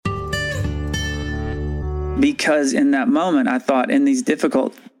because in that moment, I thought in these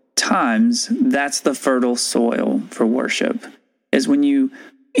difficult times, that's the fertile soil for worship, is when you,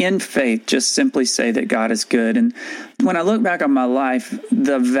 in faith, just simply say that God is good. And when I look back on my life,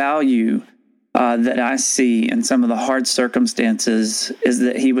 the value that I see in some of the hard circumstances is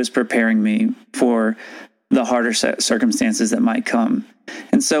that he was preparing me for the harder circumstances that might come.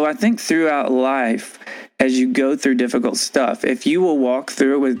 And so I think throughout life, as you go through difficult stuff, if you will walk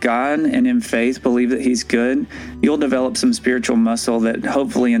through it with God and in faith believe that he's good, you'll develop some spiritual muscle that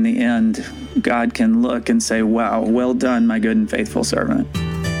hopefully in the end, God can look and say, wow, well done, my good and faithful servant.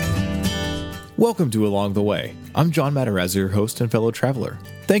 Welcome to Along the Way. I'm John Matarazzo, your host and fellow traveler.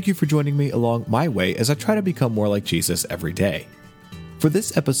 Thank you for joining me along my way as I try to become more like Jesus every day. For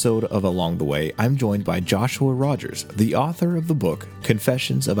this episode of Along the Way, I'm joined by Joshua Rogers, the author of the book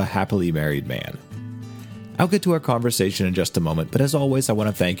Confessions of a Happily Married Man. I'll get to our conversation in just a moment, but as always, I want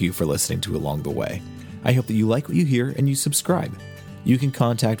to thank you for listening to Along the Way. I hope that you like what you hear and you subscribe. You can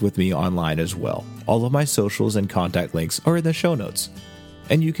contact with me online as well. All of my socials and contact links are in the show notes.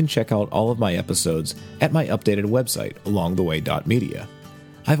 And you can check out all of my episodes at my updated website, alongtheway.media.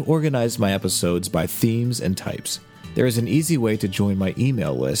 I've organized my episodes by themes and types. There is an easy way to join my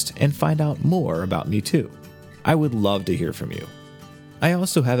email list and find out more about me too. I would love to hear from you. I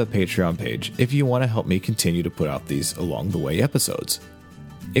also have a Patreon page if you want to help me continue to put out these Along the Way episodes.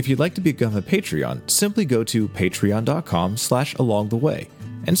 If you'd like to become a Patreon, simply go to patreon.com/alongtheway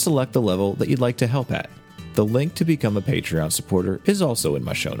and select the level that you'd like to help at. The link to become a Patreon supporter is also in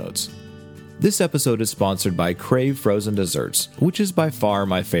my show notes. This episode is sponsored by Crave Frozen Desserts, which is by far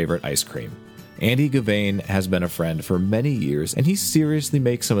my favorite ice cream. Andy Gavain has been a friend for many years, and he seriously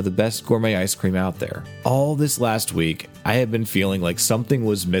makes some of the best gourmet ice cream out there. All this last week, I have been feeling like something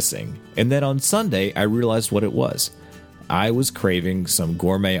was missing, and then on Sunday, I realized what it was. I was craving some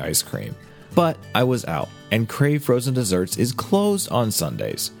gourmet ice cream, but I was out, and Crave Frozen Desserts is closed on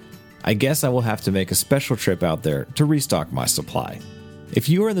Sundays. I guess I will have to make a special trip out there to restock my supply. If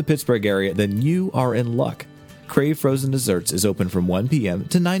you are in the Pittsburgh area, then you are in luck. Crave Frozen Desserts is open from 1 p.m.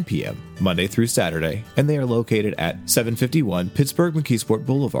 to 9 p.m., Monday through Saturday, and they are located at 751 Pittsburgh-McKeesport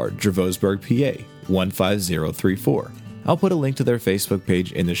Boulevard, Dravosburg, PA, 15034. I'll put a link to their Facebook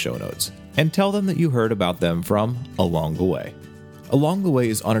page in the show notes, and tell them that you heard about them from Along the Way. Along the Way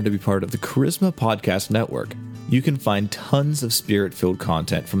is honored to be part of the Charisma Podcast Network. You can find tons of spirit-filled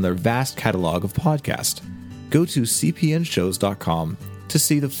content from their vast catalog of podcasts. Go to cpnshows.com to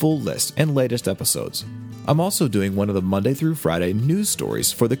see the full list and latest episodes. I'm also doing one of the Monday through Friday news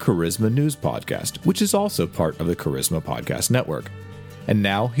stories for the Charisma News Podcast, which is also part of the Charisma Podcast Network. And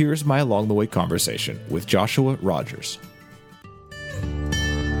now, here's my Along the Way conversation with Joshua Rogers.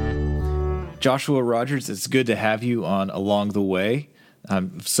 Joshua Rogers, it's good to have you on Along the Way.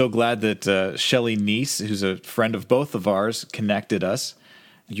 I'm so glad that Shelley Neese, who's a friend of both of ours, connected us.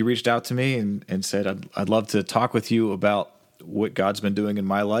 You reached out to me and said, I'd love to talk with you about what God's been doing in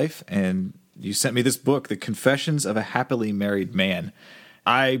my life. And you sent me this book, The Confessions of a Happily Married Man.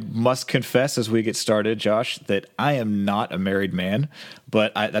 I must confess as we get started, Josh, that I am not a married man,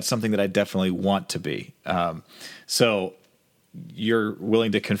 but that's something that I definitely want to be. So you're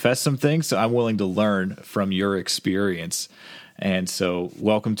willing to confess some things, so I'm willing to learn from your experience. And so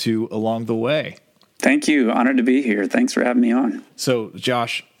welcome to Along the Way. Thank you. Honored to be here. Thanks for having me on. So,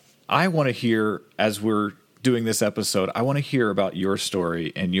 Josh, I want to hear, as we're doing this episode, I want to hear about your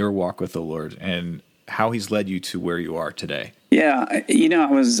story and your walk with the Lord and how he's led you to where you are today. Yeah.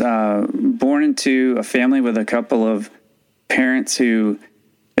 I was born into a family with a couple of parents who,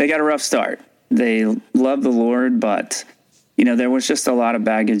 they got a rough start. They loved the Lord, but, there was just a lot of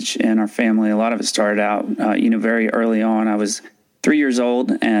baggage in our family. A lot of it started out, very early on. I was 3 years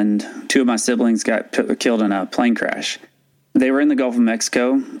old, and two of my siblings got killed in a plane crash. They were in the Gulf of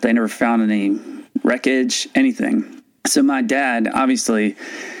Mexico. They never found any wreckage, anything. So my dad, obviously,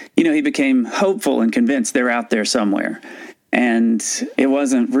 he became hopeful and convinced they're out there somewhere. And it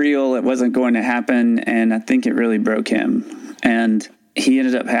wasn't real. It wasn't going to happen. And I think it really broke him. And he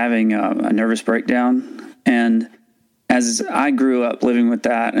ended up having a nervous breakdown. And as I grew up living with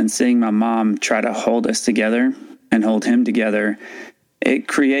that and seeing my mom try to hold us together and hold him together, it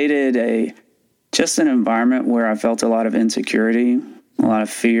created just an environment where I felt a lot of insecurity, a lot of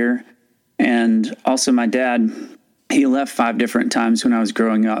fear. And also my dad, he left 5 different times when I was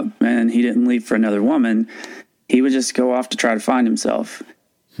growing up, and he didn't leave for another woman. He would just go off to try to find himself.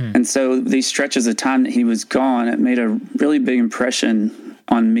 And so these stretches of time that he was gone, it made a really big impression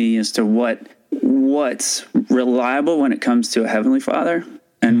on me as to what's reliable when it comes to a Heavenly Father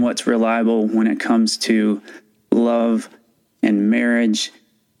and what's reliable when it comes to love and marriage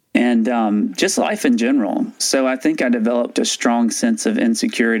and just life in general. So I think I developed a strong sense of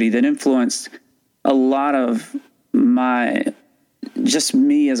insecurity that influenced a lot of just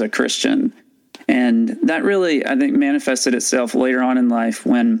me as a Christian. And that really, I think, manifested itself later on in life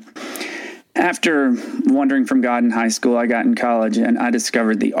when, after wandering from God in high school, I got in college and I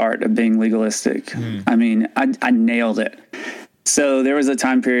discovered the art of being legalistic. I mean, I nailed it. So there was a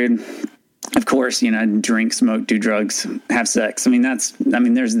time period, of course, drink, smoke, do drugs, have sex.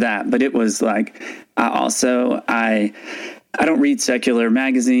 There's that. But it was like, I don't read secular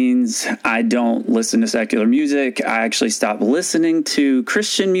magazines. I don't listen to secular music. I actually stopped listening to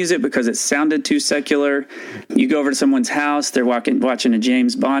Christian music because it sounded too secular. You go over to someone's house, they're watching a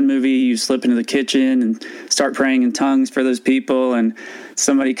James Bond movie, you slip into the kitchen and start praying in tongues for those people, and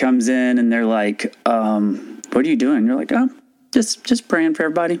somebody comes in and they're like, what are you doing? You're like, oh, just praying for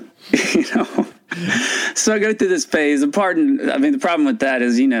everybody. So I go through this phase. The problem with that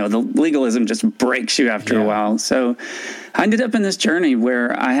is, the legalism just breaks you after a while. So I ended up in this journey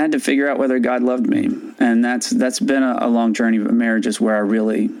where I had to figure out whether God loved me. And that's been a long journey, but marriage is where I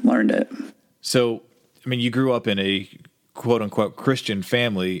really learned it. So, you grew up in a quote unquote Christian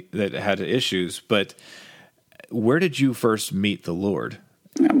family that had issues, but where did you first meet the Lord?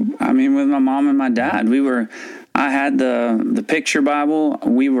 With my mom and my dad. I had the picture Bible.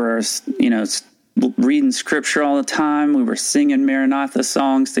 We were, reading scripture all the time. We were singing Maranatha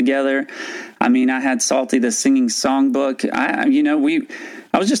songs together. I had Salty the singing songbook.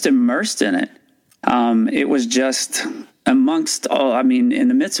 I was just immersed in it. It was just amongst all, in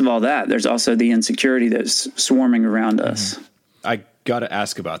the midst of all that, there's also the insecurity that's swarming around us. I got to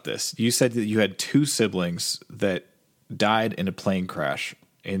ask about this. You said that you had two siblings that died in a plane crash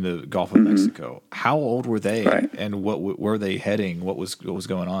in the Gulf of Mexico. How old were they? Right. And what were they heading? What was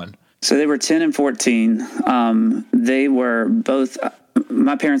going on? So they were 10 and 14. They were both,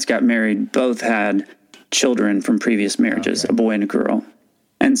 my parents got married, both had children from previous marriages, a boy and a girl.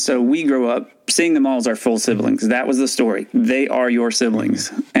 And so we grew up seeing them all as our full siblings. That was the story. They are your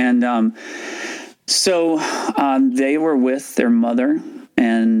siblings. And so they were with their mother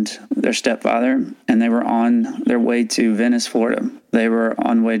and their stepfather, and they were on their way to Venice, Florida. They were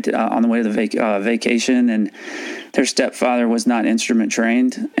on the way to the vacation, and their stepfather was not instrument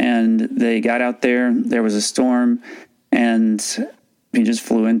trained, and they got out there. There was a storm, and he just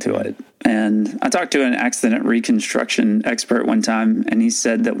flew into it. And I talked to an accident reconstruction expert one time, and he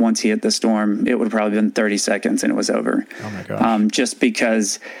said that once he hit the storm, it would have probably been 30 seconds and it was over. Oh my gosh. Just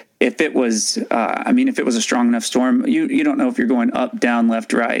because if it was, if it was a strong enough storm, you don't know if you're going up, down,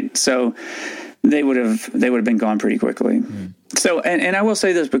 left, right. So they would have been gone pretty quickly. So, and I will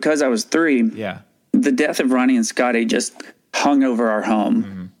say this, because I was 3, the death of Ronnie and Scotty just hung over our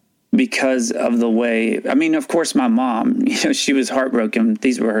home because of the way, of course, my mom, she was heartbroken.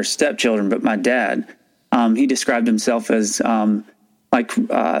 These were her stepchildren, but my dad, he described himself as,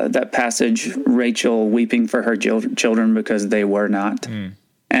 that passage, Rachel weeping for her children because they were not.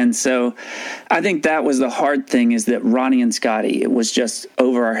 And so I think that was the hard thing, is that Ronnie and Scotty, it was just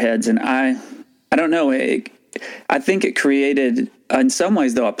over our heads. And I don't know, I think it created, in some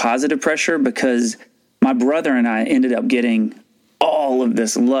ways, though, a positive pressure, because my brother and I ended up getting all of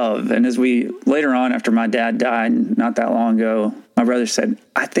this love. And as later on, after my dad died not that long ago, my brother said,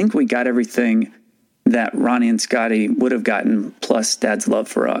 I think we got everything that Ronnie and Scotty would have gotten, plus Dad's love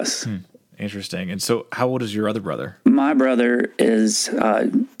for us. Interesting. And so how old is your other brother? My brother is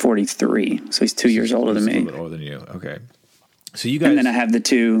 43, so he's 2 years older than me. A little bit older than you. Okay. So you guys... And then I have the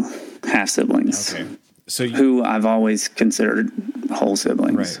 2 half-siblings, who I've always considered whole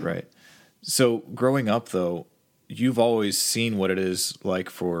siblings. Right. So growing up, though, you've always seen what it is like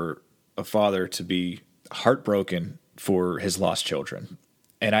for a father to be heartbroken for his lost children.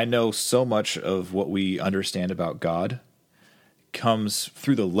 And I know so much of what we understand about God comes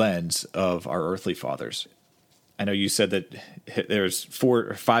through the lens of our earthly fathers. I know you said that there's 4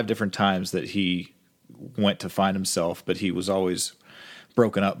 or 5 different times that he went to find himself, but he was always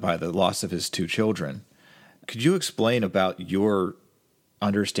broken up by the loss of his 2 children. Could you explain about your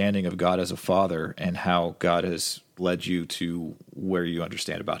understanding of God as a father and how God has led you to where you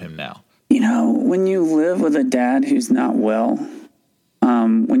understand about him now? When you live with a dad who's not well,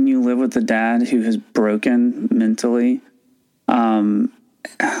 when you live with a dad who has broken mentally,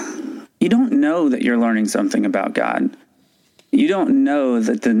 you don't know that you're learning something about God. You don't know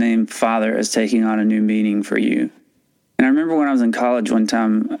that the name Father is taking on a new meaning for you. And I remember when I was in college one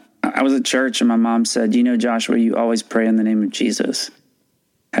time, I was at church and my mom said, Joshua, you always pray in the name of Jesus.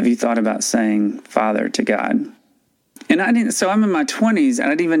 Have you thought about saying Father to God? And I didn't. So I'm in my 20s and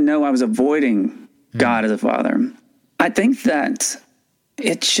I didn't even know I was avoiding God as a father. I think that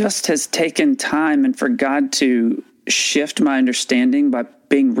it just has taken time and for God to shift my understanding by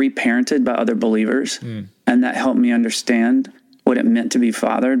being reparented by other believers. And that helped me understand what it meant to be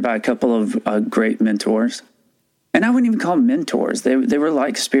fathered by a couple of great mentors. And I wouldn't even call them mentors. They were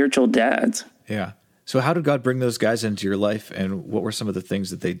like spiritual dads. Yeah. So how did God bring those guys into your life, and what were some of the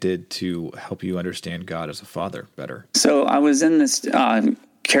things that they did to help you understand God as a father better? So I was in this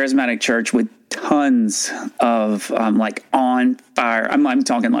charismatic church with tons of like on fire. I'm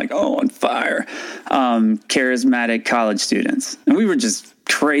talking like on fire, charismatic college students. And we were just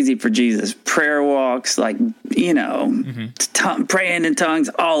crazy for Jesus. Prayer walks, like, praying in tongues,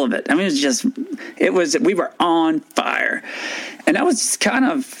 all of it. I mean, we were on fire. And I was just kind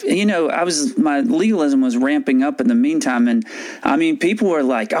of, my legalism was ramping up in the meantime. And I mean, people were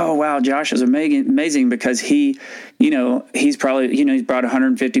like, oh, wow, Josh is amazing because he's probably, he's brought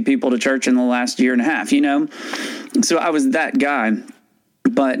 150 people to church in the last year and a half, So I was that guy.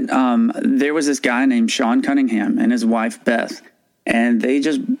 But there was this guy named Sean Cunningham and his wife, Beth. And they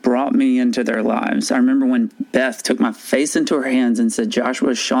just brought me into their lives. I remember when Beth took my face into her hands and said,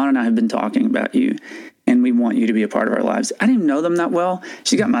 Joshua, Sean and I have been talking about you, and we want you to be a part of our lives. I didn't even know them that well.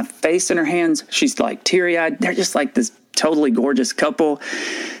 She got my face in her hands. She's like teary-eyed. They're just like this totally gorgeous couple.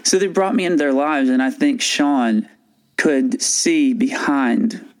 So they brought me into their lives, and I think Sean could see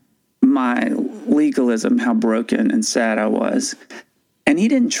behind my legalism how broken and sad I was. And he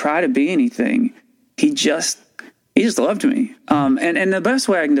didn't try to be anything. He just loved me. And the best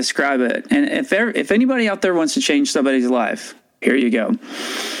way I can describe it, and if anybody out there wants to change somebody's life, here you go.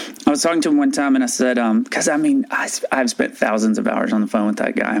 I was talking to him one time and I said, because I've spent thousands of hours on the phone with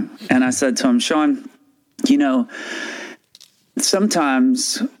that guy. And I said to him, Sean,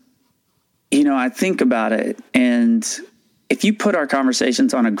 sometimes, I think about it. And if you put our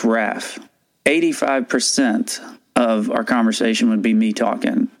conversations on a graph, 85% of our conversation would be me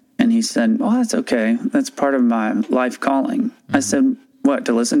talking. And he said, well, that's okay. That's part of my life calling. I said, what,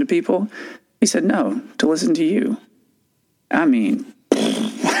 to listen to people? He said, no, to listen to you. I mean,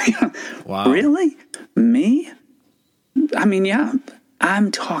 wow. Really? Me? I mean, yeah, I'm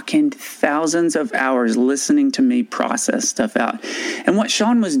talking thousands of hours listening to me process stuff out. And what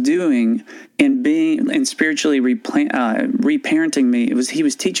Sean was doing in spiritually reparenting me, he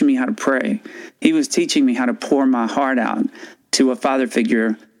was teaching me how to pray. He was teaching me how to pour my heart out to a father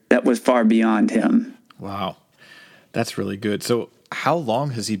figure that was far beyond him. Wow. That's really good. So how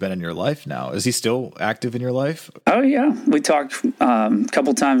long has he been in your life now? Is he still active in your life? Oh, yeah. We talk a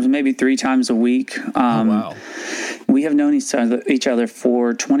couple times, maybe 3 times a week. Wow. We have known each other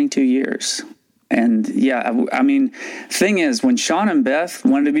for 22 years. And yeah, I mean, thing is, when Sean and Beth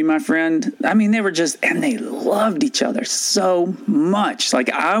wanted to be my friend, I mean, they loved each other so much. Like,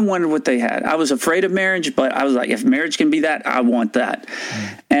 I wanted what they had. I was afraid of marriage, but I was like, if marriage can be that, I want that.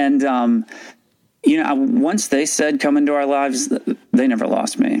 And, once they said, come into our lives, they never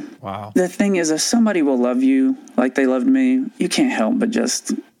lost me. Wow. The thing is, if somebody will love you like they loved me, you can't help but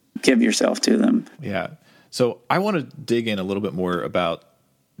just give yourself to them. Yeah. So I want to dig in a little bit more about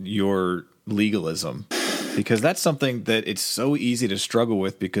your legalism, because that's something that it's so easy to struggle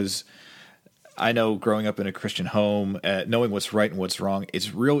with, because I know growing up in a Christian home, knowing what's right and what's wrong,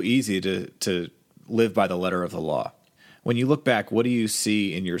 it's real easy to live by the letter of the law. When you look back, what do you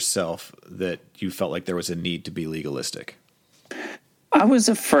see in yourself that you felt like there was a need to be legalistic? I was always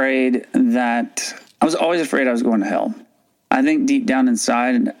afraid I was going to hell. I think deep down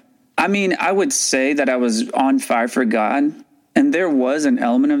inside, I would say that I was on fire for God, and there was an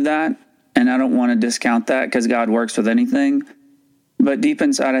element of that. And I don't want to discount that because God works with anything. But deep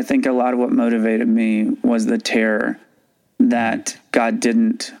inside, I think a lot of what motivated me was the terror that God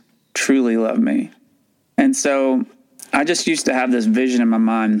didn't truly love me. And so I just used to have this vision in my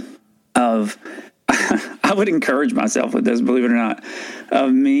mind of, I would encourage myself with this, believe it or not,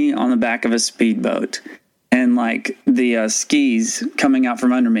 of me on the back of a speedboat and like the skis coming out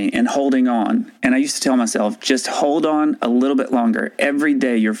from under me and holding on. And I used to tell myself, just hold on a little bit longer. Every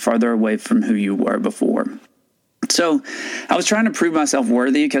day you're farther away from who you were before. So I was trying to prove myself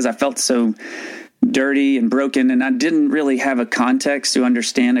worthy because I felt so dirty and broken. And I didn't really have a context to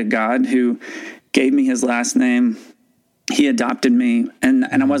understand a God who gave me his last name. He adopted me, and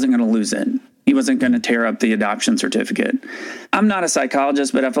I wasn't going to lose it. He wasn't going to tear up the adoption certificate. I'm not a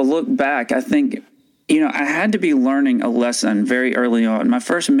psychologist, but if I look back, I think, I had to be learning a lesson very early on. My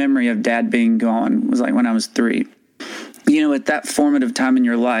first memory of dad being gone was like when I was 3. At that formative time in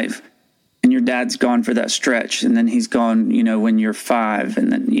your life, and your dad's gone for that stretch, and then he's gone, when you're 5,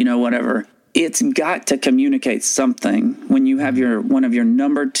 and then, whatever. It's got to communicate something when you have one of your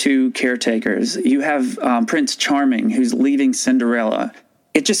number 2 caretakers. You have Prince Charming, who's leaving Cinderella,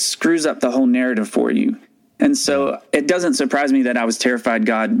 it just screws up the whole narrative for you. And so it doesn't surprise me that I was terrified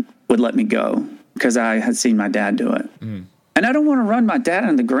God would let me go, because I had seen my dad do it. And I don't want to run my dad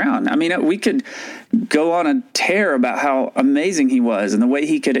into the ground. I mean, we could go on a tear about how amazing he was and the way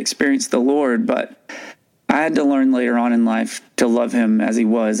he could experience the Lord, but I had to learn later on in life to love him as he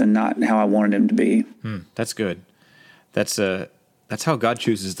was and not how I wanted him to be. That's good. That's how God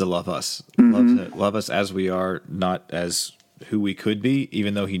chooses to love us. Love us as we are, not as who we could be,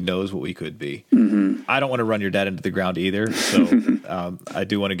 even though he knows what we could be. I don't want to run your dad into the ground either. So I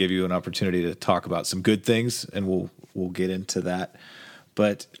do want to give you an opportunity to talk about some good things, and we'll get into that.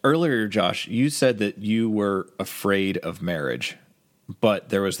 But earlier, Josh, you said that you were afraid of marriage, but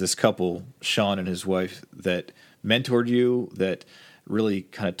there was this couple, Sean and his wife, that mentored you, that really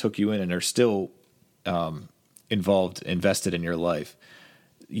kind of took you in and are still invested in your life.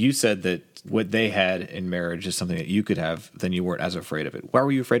 You said that what they had in marriage is something that you could have, then you weren't as afraid of it. Why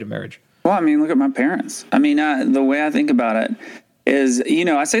were you afraid of marriage? Well, I mean, look at my parents. I mean, the way I think about it is,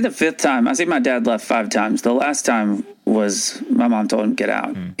 I say the fifth time, I say my dad left 5 times. The last time was my mom told him, get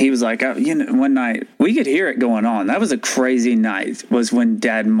out. He was like, one night, we could hear it going on. That was a crazy night, was when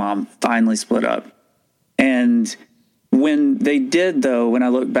dad and mom finally split up. And when they did, though, when I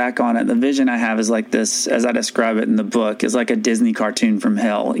look back on it, the vision I have is like this, as I describe it in the book, is like a Disney cartoon from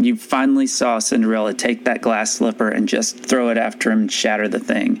hell. You finally saw Cinderella take that glass slipper and just throw it after him and shatter the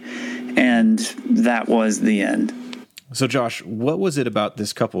thing. And that was the end. So, Josh, what was it about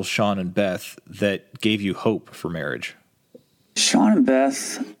this couple, Sean and Beth, that gave you hope for marriage? Sean and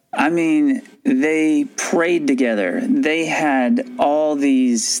Beth, I mean, they prayed together. They had all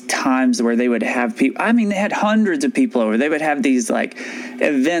these times where they would have people. I mean, they had hundreds of people over. They would have these like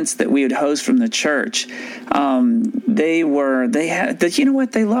events that we would host from the church. They had, you know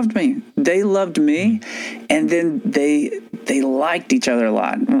what? They loved me. They loved me. And then they liked each other a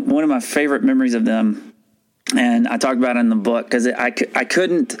lot. One of my favorite memories of them, and I talk about it in the book, because I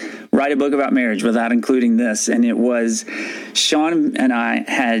couldn't write a book about marriage without including this. And it was, Sean and I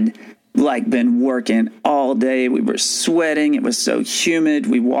had been working all day. We were sweating. It was so humid.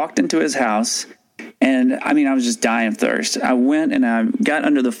 We walked into his house, and I mean, I was just dying of thirst. I went and I got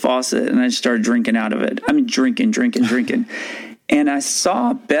under the faucet and I started drinking out of it. I mean, drinking. And I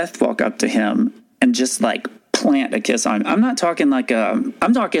saw Beth walk up to him and just plant a kiss on him. I'm not talking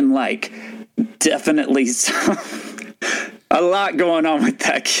I'm talking definitely a lot going on with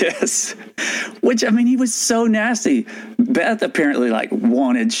that kiss, which, I mean, he was so nasty. Beth apparently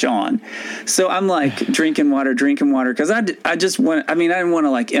wanted Sean. So I'm drinking water. Cause I just want, I mean, I didn't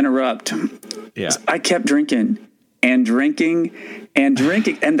want to interrupt. Yeah. So I kept drinking and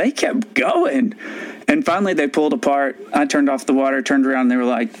they kept going. And finally they pulled apart. I turned off the water, turned around, and they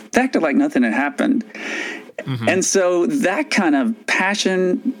were they acted like nothing had happened. And so that kind of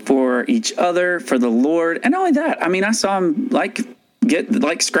passion for each other, for the Lord, and not only that, I mean, I saw them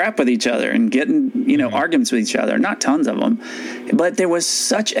get scrap with each other and getting, arguments with each other, not tons of them, but there was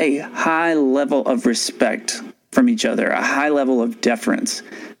such a high level of respect from each other, a high level of deference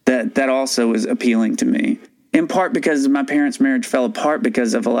that also was appealing to me, in part because my parents' marriage fell apart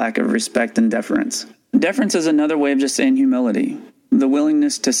because of a lack of respect and deference. Deference is another way of just saying humility. The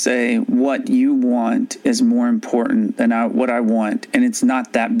willingness to say what you want is more important than what I want, and it's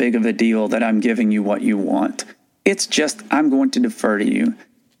not that big of a deal that I'm giving you what you want. It's just, I'm going to defer to you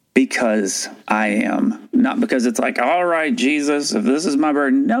because I am. Not because it's all right, Jesus, if this is my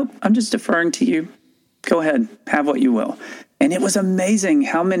burden. Nope, I'm just deferring to you. Go ahead, have what you will. And it was amazing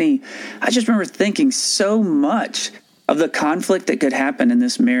how many, I just remember thinking so much of the conflict that could happen in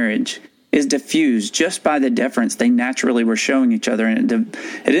this marriage is diffused just by the deference they naturally were showing each other. And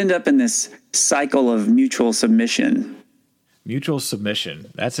it ended up in this cycle of mutual submission. Mutual submission.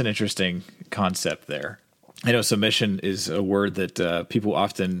 That's an interesting concept there. I know submission is a word that people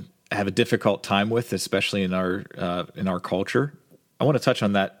often have a difficult time with, especially in our culture. I want to touch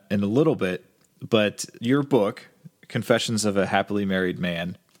on that in a little bit, but your book, Confessions of a Happily Married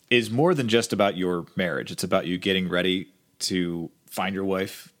Man, is more than just about your marriage. It's about you getting ready to find your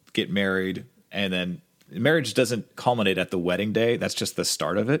wife, get married, and then marriage doesn't culminate at the wedding day. That's just the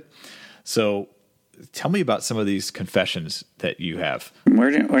start of it. So tell me about some of these confessions that you have.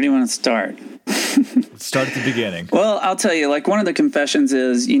 Where do you want to start? Let's start at the beginning. Well, I'll tell you, one of the confessions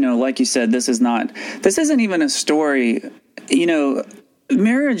is, like you said, this isn't even a story.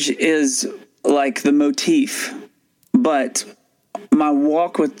 Marriage is the motif, but my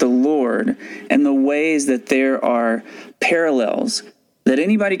walk with the Lord and the ways that there are parallels that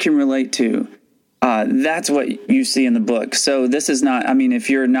anybody can relate to That's what you see in the book. So this is not, I mean, if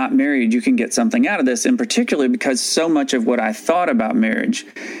you're not married, you can get something out of this, in particular because so much of what I thought about marriage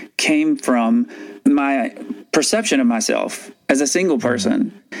came from my perception of myself as a single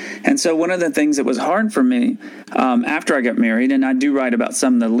person. And so one of the things that was hard for me after I got married, and I do write about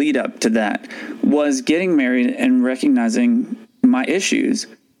some of the lead up to that, was getting married and recognizing my issues.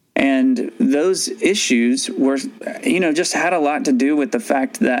 And those issues were, just had a lot to do with the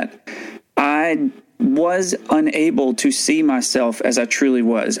fact that I was unable to see myself as I truly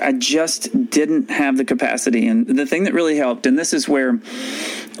was. I just didn't have the capacity. And the thing that really helped, and this is where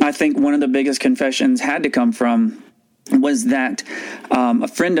I think one of the biggest confessions had to come from, was that a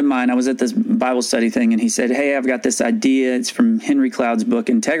friend of mine, I was at this Bible study thing, and he said, "Hey, I've got this idea. It's from Henry Cloud's book,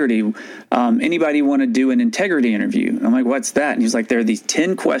 Integrity. Anybody want to do an integrity interview?" I'm like, "What's that?" And he's like, "There are these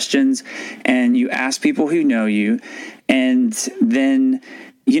 10 questions, and you ask people who know you, and then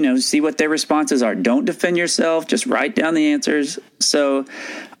see what their responses are. Don't defend yourself. Just write down the answers." So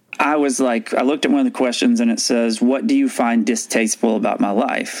I was like, I looked at one of the questions, and it says, "What do you find distasteful about my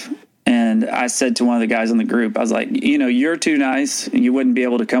life?" And I said to one of the guys in the group, I was like, "You're too nice. You wouldn't be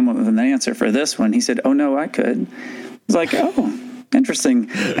able to come up with an answer for this one." He said, "Oh, no, I could." I was like, "Oh, interesting.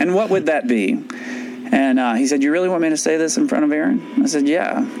 And what would that be?" And he said, "You really want me to say this in front of Aaron?" I said,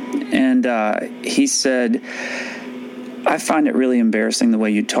 "Yeah." And he said, "I find it really embarrassing the way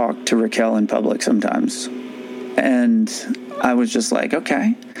you talk to Raquel in public sometimes." And I was just like,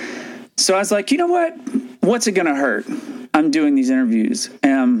 okay. So I was like, you know what? What's it going to hurt? I'm doing these interviews.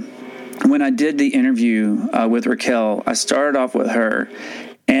 When I did the interview with Raquel, I started off with her.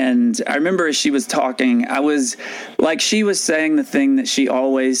 And I remember as she was talking, I was like, she was saying the thing that she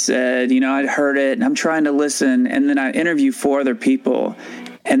always said, I'd heard it and I'm trying to listen. And then I interviewed 4 other people,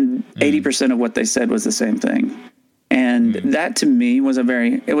 and 80% of what they said was the same thing. And that to me was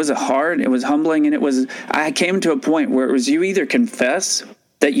it was humbling. And I came to a point where it was, you either confess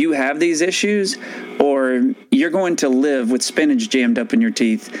that you have these issues, or you're going to live with spinach jammed up in your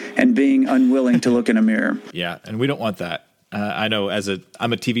teeth and being unwilling to look in a mirror. Yeah. And we don't want that. I know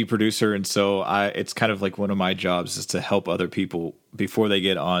I'm a TV producer. And so it's kind of like one of my jobs is to help other people before they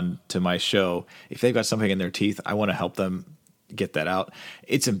get on to my show. If they've got something in their teeth, I want to help them get that out.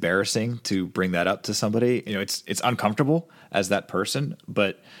 It's embarrassing to bring that up to somebody. It's uncomfortable as that person,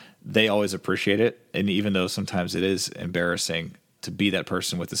 but they always appreciate it. And even though sometimes it is embarrassing to be that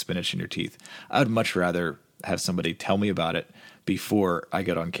person with the spinach in your teeth, I would much rather have somebody tell me about it before I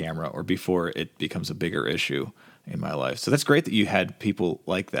get on camera or before it becomes a bigger issue in my life. So that's great that you had people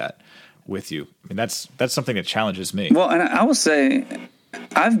like that with you. I mean, that's something that challenges me. Well, and I will say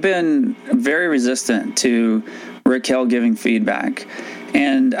I've been very resistant to Raquel giving feedback.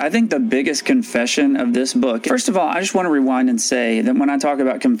 And I think the biggest confession of this book, first of all, I just want to rewind and say that when I talk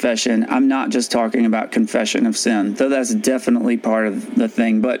about confession, I'm not just talking about confession of sin, though that's definitely part of the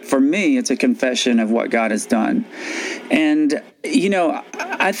thing. But for me, it's a confession of what God has done. And,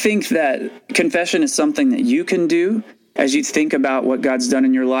 I think that confession is something that you can do as you think about what God's done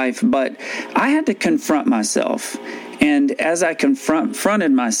in your life. But I had to confront myself. And as I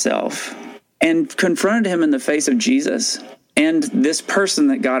confronted myself and confronted him in the face of Jesus and this person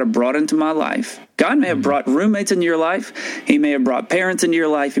that God had brought into my life. God may have brought roommates into your life. He may have brought parents into your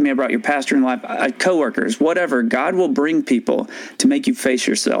life. He may have brought your pastor in life, coworkers, whatever. God will bring people to make you face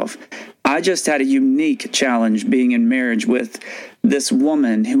yourself. I just had a unique challenge being in marriage with this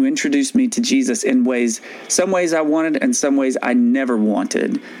woman who introduced me to Jesus in some ways I wanted and some ways I never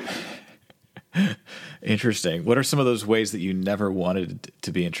wanted. Interesting. What are some of those ways that you never wanted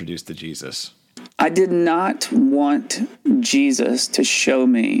to be introduced to Jesus? I did not want Jesus to show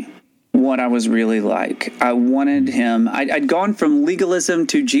me what I was really like. I wanted him. I'd gone from legalism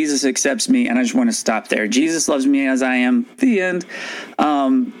to Jesus accepts me, and I just want to stop there. Jesus loves me as I am, the end.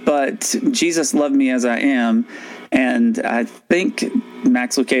 But Jesus loved me as I am, and I think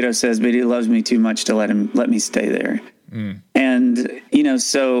Max Lucado says, but he loves me too much to let me stay there. And,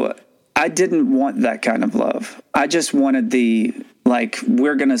 so I didn't want that kind of love. I just wanted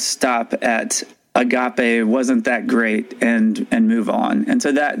we're going to stop at agape, wasn't that great, and move on. And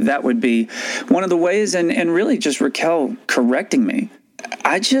so that would be one of the ways, and really just Raquel correcting me.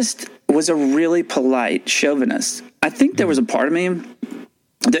 I just was a really polite chauvinist. I think there was a part of me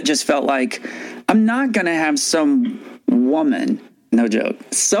that just felt like I'm not going to have some woman, no joke,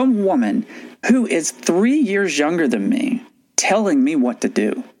 some woman who is 3 years younger than me telling me what to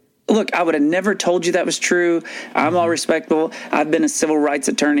do. Look, I would have never told you that was true. I'm all respectful. I've been a civil rights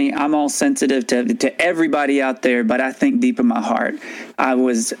attorney. I'm all sensitive to everybody out there. But I think deep in my heart,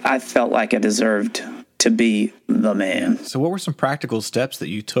 I felt like I deserved to be the man. So what were some practical steps that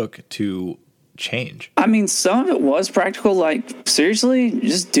you took to change? I mean, some of it was practical, like seriously,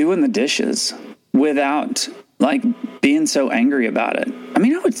 just doing the dishes without like being so angry about it. I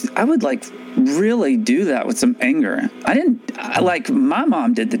mean, I would like really do that with some anger. Like my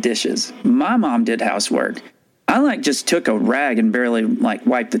mom did the dishes. My mom did housework. I like just took a rag and barely like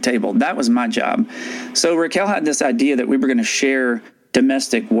wiped the table. That was my job. So Raquel had this idea that we were going to share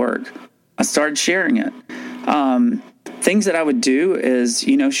domestic work. I started sharing it. Things that I would do is,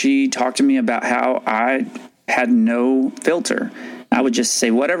 she talked to me about how I had no filter. I would just say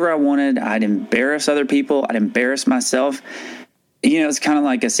whatever I wanted. I'd embarrass other people. I'd embarrass myself. It's kind of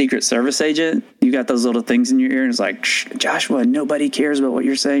like a Secret Service agent. You got those little things in your ear, and it's like, Joshua, nobody cares about what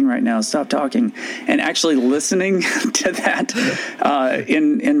you're saying right now. Stop talking. And actually listening to that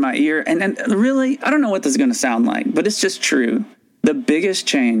in my ear. And then really, I don't know what this is going to sound like, but it's just true. The biggest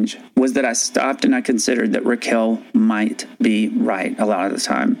change was that I stopped and I considered that Raquel might be right a lot of the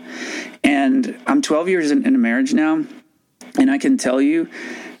time. And I'm 12 years into marriage now, and I can tell you,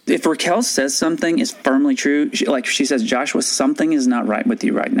 if Raquel says something is firmly true, she says, Joshua, something is not right with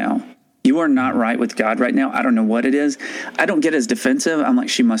you right now. You are not right with God right now. I don't know what it is. I don't get as defensive. I'm like,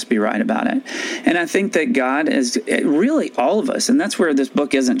 she must be right about it. And I think that God is really all of us. And that's where this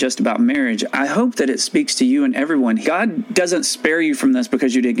book isn't just about marriage. I hope that it speaks to you and everyone. God doesn't spare you from this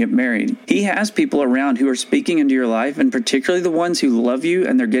because you didn't get married. He has people around who are speaking into your life, and particularly the ones who love you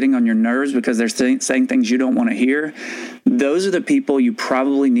and they're getting on your nerves because they're saying things you don't want to hear. Those are the people you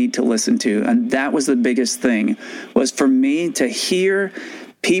probably need to listen to. And that was the biggest thing, was for me to hear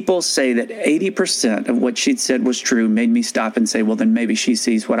people say that 80% of what she'd said was true made me stop and say, well, then maybe she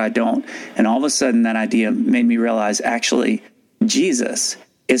sees what I don't. And all of a sudden that idea made me realize, actually, Jesus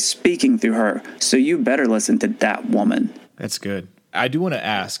is speaking through her. So you better listen to that woman. That's good. I do want to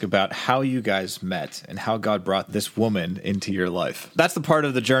ask about how you guys met and how God brought this woman into your life. That's the part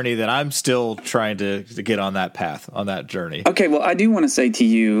of the journey that I'm still trying to get on that path, on that journey. Okay, well, I do want to say to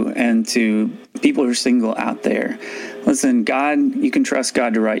you and to people who are single out there, listen, you can trust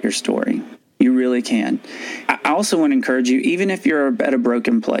God to write your story. You really can. I also want to encourage you, even if you're at a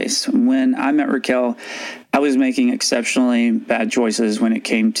broken place. When I met Raquel, I was making exceptionally bad choices when it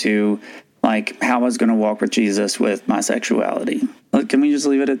came to like how I was going to walk with Jesus with my sexuality. Can we just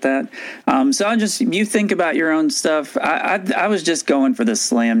leave it at that? So you think about your own stuff. I was just going for the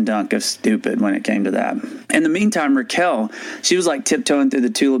slam dunk of stupid when it came to that. In the meantime, Raquel, she was like tiptoeing through the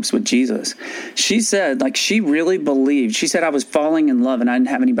tulips with Jesus. She said, she really believed. She said, I was falling in love and I didn't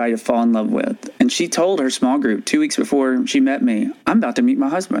have anybody to fall in love with. And she told her small group 2 weeks before she met me, I'm about to meet my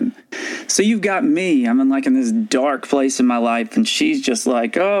husband. So you've got me. I'm in this dark place in my life. And she's just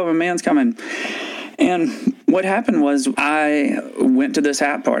like, oh, a man's coming. And what happened was I went to this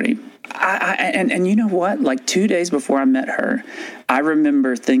hat party. And you know what? 2 days before I met her, I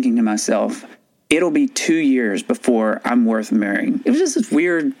remember thinking to myself, it'll be 2 years before I'm worth marrying. It was just this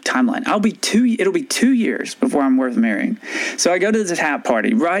weird timeline. It'll be 2 years before I'm worth marrying. So I go to this hat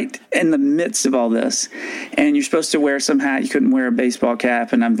party right in the midst of all this. And you're supposed to wear some hat. You couldn't wear a baseball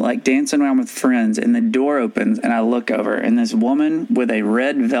cap. And I'm dancing around with friends. And the door opens and I look over. And this woman with a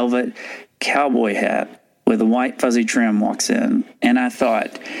red velvet cowboy hat with a white fuzzy trim walks in. And I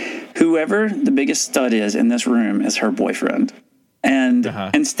thought, whoever the biggest stud is in this room is her boyfriend. And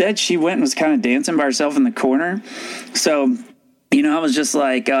instead she went and was kind of dancing by herself in the corner. So, I was just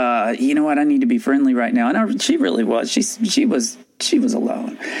like, you know what? I need to be friendly right now. And she really was. She was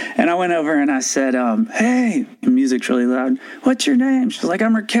alone. And I went over and I said, hey, the music's really loud. What's your name? She's like,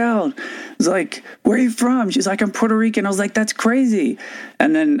 I'm Raquel. I was like, where are you from? She's like, I'm Puerto Rican. I was like, that's crazy.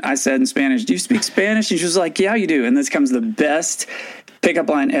 And then I said in Spanish, do you speak Spanish? And she was like, yeah, you do. And this comes the best pickup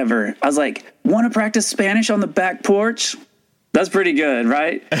line ever. I was like, want to practice Spanish on the back porch? That's pretty good,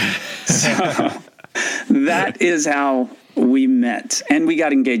 right? So that is how we met, and we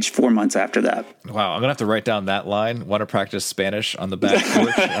got engaged 4 months after that. Wow, I'm going to have to write down that line, want to practice Spanish on the back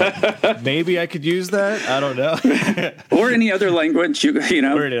porch. Maybe I could use that. I don't know. Or any other language, Or any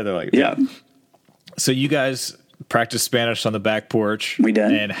other language. Yeah. So you guys practice Spanish on the back porch. We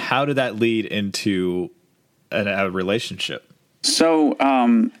did. And how did that lead into a relationship? So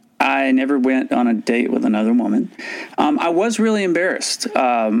I never went on a date with another woman. I was really embarrassed.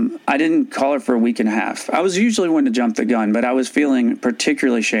 I didn't call her for a week and a half. I was usually one to jump the gun, but I was feeling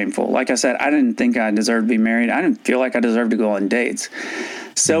particularly shameful. Like I said, I didn't think I deserved to be married. I didn't feel like I deserved to go on dates.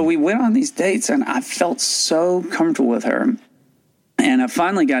 So we went on these dates, and I felt so comfortable with her. And I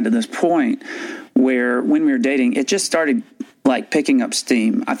finally got to this point where when we were dating, it just started picking up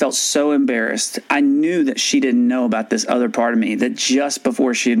steam. I felt so embarrassed. I knew that she didn't know about this other part of me, that just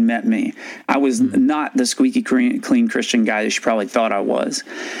before she had met me, I was not the squeaky clean Christian guy that she probably thought I was.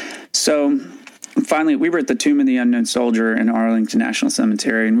 So finally, we were at the Tomb of the Unknown Soldier in Arlington National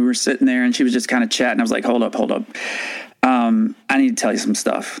Cemetery, and we were sitting there, and she was just kind of chatting. I was like, hold up. I need to tell you some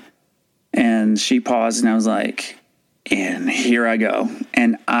stuff. And she paused, and I was like, and here I go.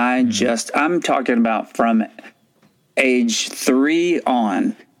 And I'm talking about from age 3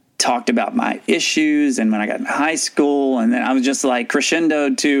 on, talked about my issues and when I got in high school. And then I was just like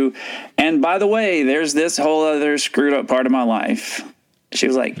crescendoed to, and by the way, there's this whole other screwed up part of my life. She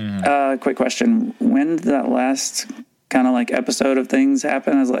was like, quick question. When did that last kind of like episode of things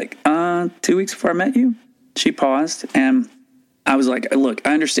happen? I was like, 2 weeks before I met you. She paused, and I was like, look,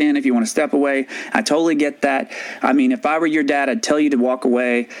 I understand if you want to step away. I totally get that. I mean, if I were your dad, I'd tell you to walk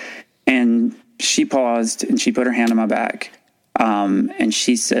away. And she paused, and she put her hand on my back. And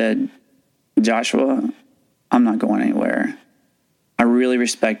she said, Joshua, I'm not going anywhere. I really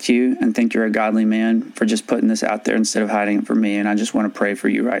respect you and think you're a godly man for just putting this out there instead of hiding it from me. And I just want to pray for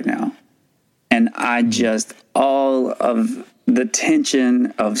you right now. And I just, all of the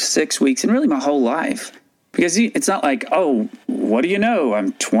tension of 6 weeks and really my whole life, because it's not like, oh, what do you know?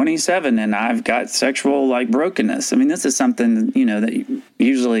 I'm 27 and I've got sexual like brokenness. I mean, this is something, you know, that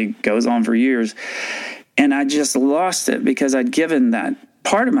usually goes on for years. And I just lost it because I'd given that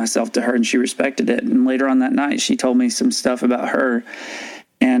part of myself to her and she respected it. And later on that night, she told me some stuff about her.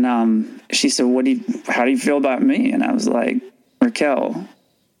 And she said, how do you feel about me? And I was like, Raquel,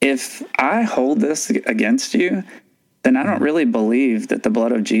 if I hold this against you, then I don't really believe that the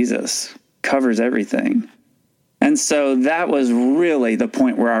blood of Jesus covers everything. And so that was really the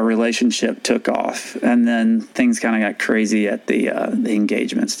point where our relationship took off. And then things kind of got crazy at the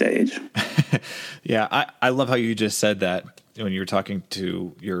engagement stage. Yeah, I love how you just said that when you were talking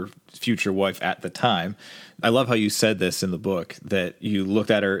to your future wife at the time. I love how you said this in the book, that you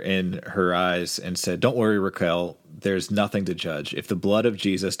looked at her in her eyes and said, don't worry, Raquel, there's nothing to judge. If the blood of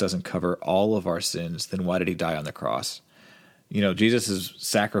Jesus doesn't cover all of our sins, then why did he die on the cross? You know, Jesus'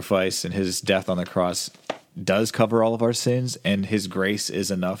 sacrifice and his death on the cross does cover all of our sins, and his grace is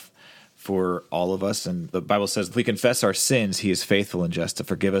enough for all of us. And the Bible says if we confess our sins, he is faithful and just to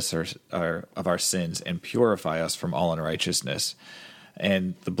forgive us of our sins and purify us from all unrighteousness.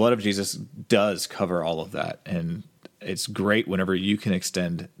 And the blood of Jesus does cover all of that. And it's great whenever you can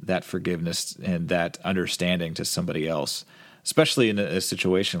extend that forgiveness and that understanding to somebody else, especially in a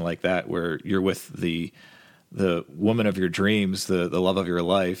situation like that where you're with the woman of your dreams, the love of your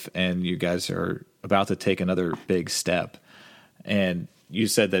life, and you guys are about to take another big step. And you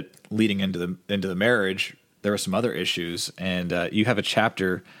said that leading into the marriage, there were some other issues, and you have a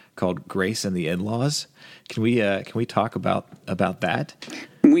chapter called Grace and the In-Laws. Can we talk about that?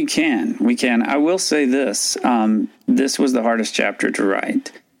 We can. I will say this. This was the hardest chapter to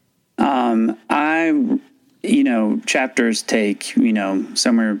write. Chapters take,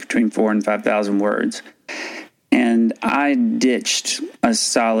 somewhere between 4,000 and 5,000 words. And I ditched a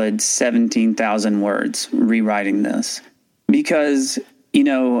solid 17,000 words rewriting this because,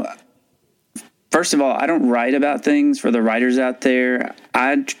 first of all, I don't write about things for the writers out there.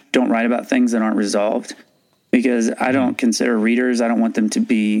 I don't write about things that aren't resolved because I don't consider readers. I don't want them to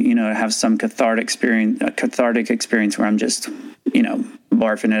be, have some cathartic experience where I'm just,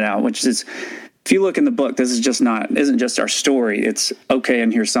 barfing it out, which is, if you look in the book, this isn't just our story. It's okay,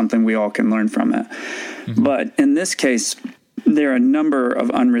 and here's something we all can learn from it. Mm-hmm. But in this case, there are a number of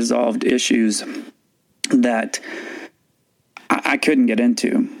unresolved issues that I couldn't get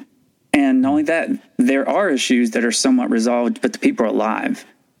into. And not only that, there are issues that are somewhat resolved, but the people are alive.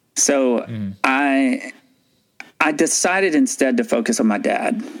 So I decided instead to focus on my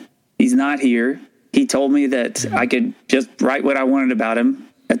dad. He's not here. He told me that I could just write what I wanted about him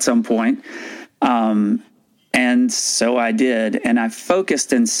at some point. And so I did, and I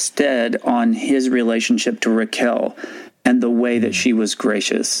focused instead on his relationship to Raquel and the way that she was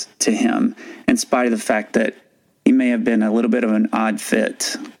gracious to him, in spite of the fact that he may have been a little bit of an odd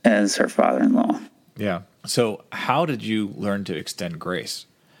fit as her father-in-law. Yeah. So how did you learn to extend grace?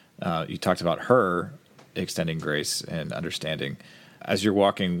 You talked about her extending grace and understanding. As you're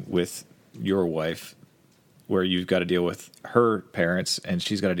walking with your wife, where you've got to deal with her parents and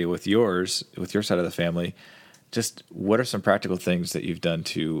she's got to deal with yours, with your side of the family, just what are some practical things that you've done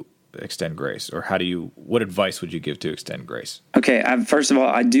to extend grace? Or what advice would you give to extend grace? Okay. First of all,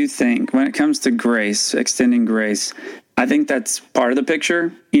 I do think when it comes to grace, extending grace, I think that's part of the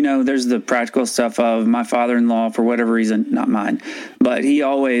picture. There's the practical stuff of my father-in-law, for whatever reason, not mine, but he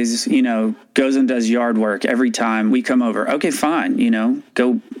always, goes and does yard work every time we come over. Okay, fine.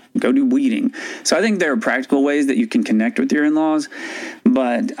 Go do weeding. So I think there are practical ways that you can connect with your in-laws,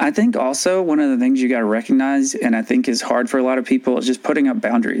 But I think also one of the things you got to recognize, and I think is hard for a lot of people, is just putting up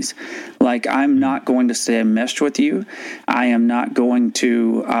boundaries. Like, I'm not going to stay enmeshed with you. I am not going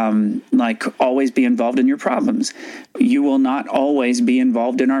to always be involved in your problems. You will not always be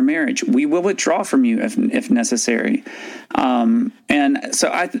involved in our marriage. We will withdraw from you if necessary. And so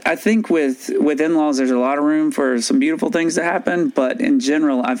I think with in-laws, there's a lot of room for some beautiful things to happen. But in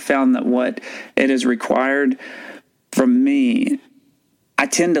general, I've found that what it is required from me, I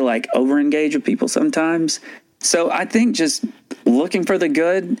tend to over-engage with people sometimes. So I think just looking for the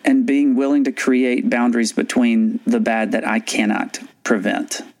good and being willing to create boundaries between the bad that I cannot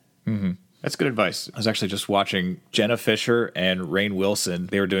prevent. Mm-hmm. That's good advice. I was actually just watching Jenna Fisher and Rainn Wilson.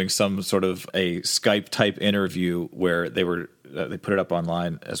 They were doing some sort of a Skype type interview where they put it up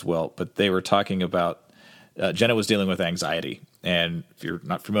online as well, but they were talking about Jenna was dealing with anxiety. And if you're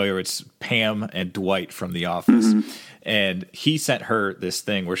not familiar, it's Pam and Dwight from The Office. Mm-hmm. And he sent her this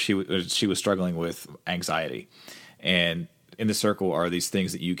thing where she was struggling with anxiety. And in the circle are these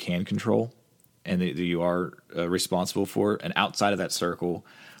things that you can control and that you are responsible for. And outside of that circle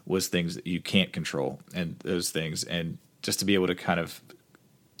was things that you can't control, and those things. And just to be able to kind of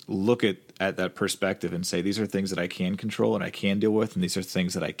look at that perspective and say, these are things that I can control and I can deal with, and these are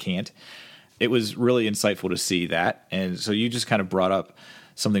things that I can't. It was really insightful to see that. And so you just kind of brought up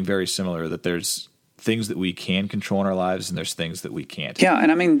something very similar, that there's things that we can control in our lives and there's things that we can't. Yeah,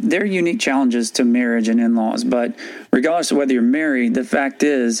 and I mean, there are unique challenges to marriage and in-laws, but regardless of whether you're married, the fact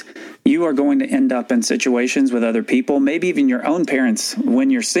is you are going to end up in situations with other people, maybe even your own parents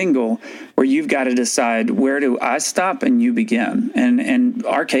when you're single, where you've got to decide, where do I stop and you begin? And in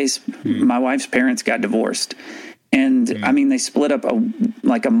our case, my wife's parents got divorced. And I mean, they split up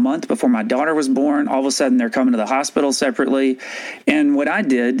a month before my daughter was born. All of a sudden, they're coming to the hospital separately. And what I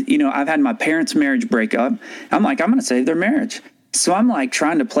did, I've had my parents' marriage break up. I'm like, I'm going to save their marriage. So I'm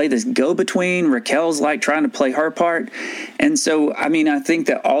trying to play this go-between. Raquel's trying to play her part. And so, I mean, I think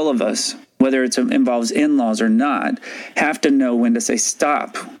that all of us, whether it involves in-laws or not, have to know when to say,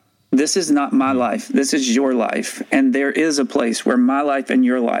 stop. This is not my life. This is your life. And there is a place where my life and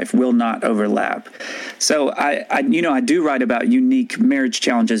your life will not overlap. So I do write about unique marriage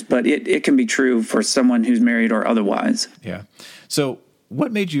challenges, but it can be true for someone who's married or otherwise. Yeah. So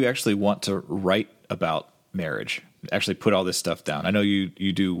what made you actually want to write about marriage, actually put all this stuff down? I know you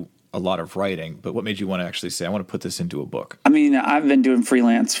do a lot of writing, but what made you want to actually say, I want to put this into a book? I mean, I've been doing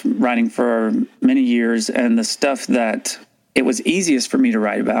freelance writing for many years, and the stuff that it was easiest for me to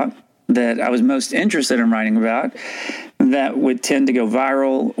write about, that I was most interested in writing about, that would tend to go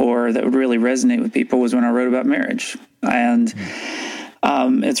viral or that would really resonate with people, was when I wrote about marriage. And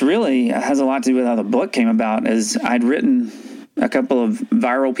it's really has a lot to do with how the book came about. As I'd written a couple of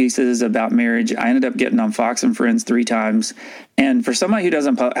viral pieces about marriage, I ended up getting on Fox and Friends 3 times. And for somebody who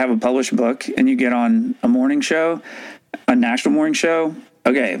doesn't have a published book and you get on a morning show, a national morning show,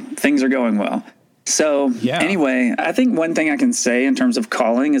 okay, things are going well. So Anyway, I think one thing I can say in terms of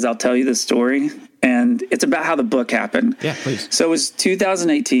calling is I'll tell you the story, and it's about how the book happened. Yeah, please. So it was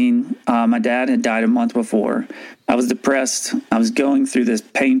 2018. My dad had died a month before. I was depressed. I was going through this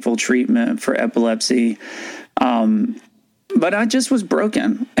painful treatment for epilepsy. But I just was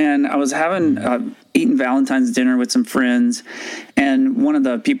broken, and I was having eating Valentine's dinner with some friends, and one of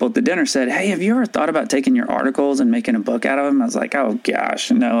the people at the dinner said, "Hey, have you ever thought about taking your articles and making a book out of them?" I was like, "Oh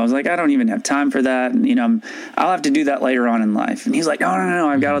gosh, no." I was like, "I don't even have time for that, and I'll have to do that later on in life." And he's like, "No,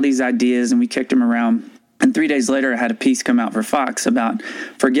 I've got all these ideas," and we kicked him around. And 3 days later, I had a piece come out for Fox about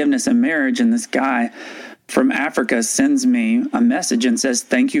forgiveness in marriage, and this guy from Africa sends me a message and says,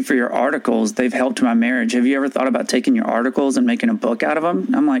 "Thank you for your articles. They've helped my marriage. Have you ever thought about taking your articles and making a book out of them?"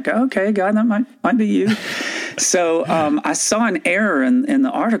 I'm like, "Okay, God, that might be you." So I saw an error in the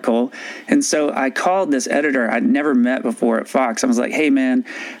article. And so I called this editor I'd never met before at Fox. I was like, "Hey, man,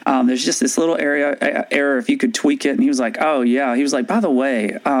 there's just this little error. If you could tweak it." And he was like, "Oh, yeah." He was like, "By the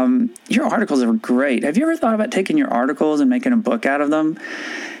way, your articles are great. Have you ever thought about taking your articles and making a book out of them?"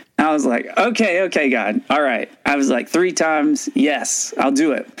 I was like, okay, God. All right. I was like 3 times. Yes, I'll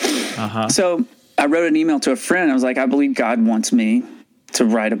do it. Uh-huh. So I wrote an email to a friend. I was like, I believe God wants me to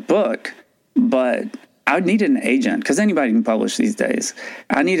write a book, but I needed an agent, because anybody can publish these days.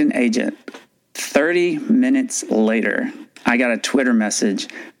 I need an agent. 30 minutes later, I got a Twitter message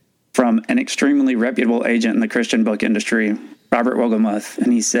from an extremely reputable agent in the Christian book industry, Robert Wogelmuth,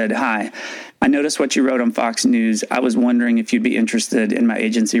 and he said, "Hi, I noticed what you wrote on Fox News. I was wondering if you'd be interested in my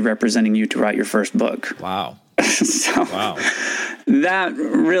agency representing you to write your first book." Wow. Wow.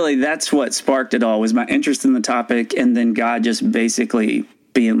 That's what sparked it all, was my interest in the topic, and then God just basically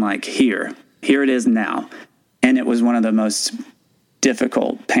being like, here it is now. And it was one of the most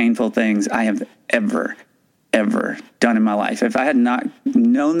difficult, painful things I have ever done in my life. If I had not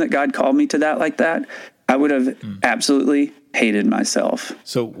known that God called me to that like that, I would have absolutely hated myself.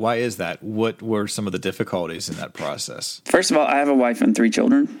 So why is that? What were some of the difficulties in that process? First of all, I have a wife and 3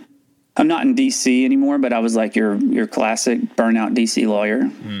 children. I'm not in DC anymore, but I was like your classic burnout DC lawyer.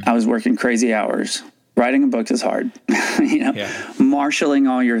 I was working crazy hours. Writing a book is hard, marshaling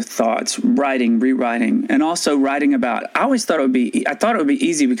all your thoughts, writing, rewriting, and also writing about, I thought it would be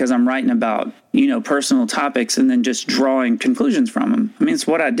easy because I'm writing about, personal topics and then just drawing conclusions from them. I mean, it's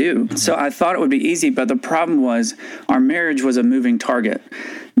what I do. So I thought it would be easy, but the problem was our marriage was a moving target.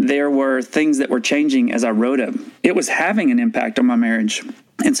 There were things that were changing as I wrote it. It was having an impact on my marriage.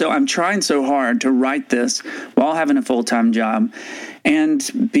 And so I'm trying so hard to write this while having a full-time job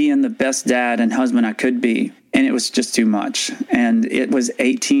and being the best dad and husband I could be. And it was just too much. And it was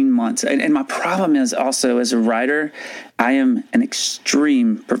 18 months. And my problem is also, as a writer, I am an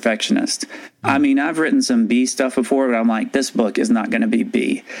extreme perfectionist. I mean, I've written some B stuff before, but I'm like, this book is not going to be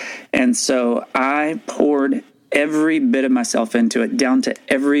B. And so I poured every bit of myself into it, down to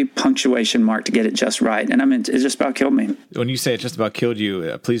every punctuation mark to get it just right. And I mean, it just about killed me. When you say it just about killed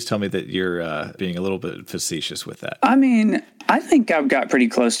you, please tell me that you're being a little bit facetious with that. I mean, I think I've got pretty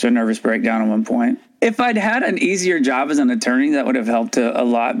close to a nervous breakdown at one point. If I'd had an easier job as an attorney, that would have helped a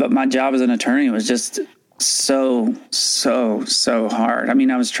lot. But my job as an attorney was just so hard. I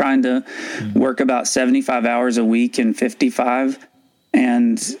mean, I was trying to work about 75 hours a week in 55,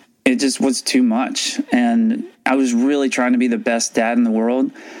 and it just was too much. And I was really trying to be the best dad in the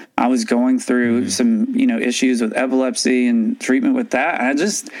world. I was going through some, issues with epilepsy and treatment with that.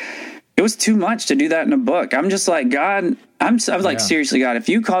 It was too much to do that in a book. I'm just like, God, I was like, seriously, God, if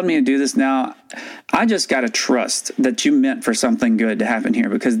you called me to do this now, I just got to trust that you meant for something good to happen here,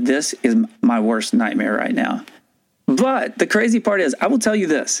 because this is my worst nightmare right now. But the crazy part is, I will tell you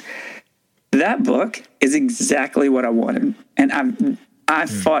this, that book is exactly what I wanted. And I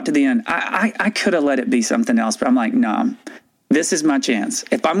fought to the end. I could have let it be something else, but I'm like, no, this is my chance.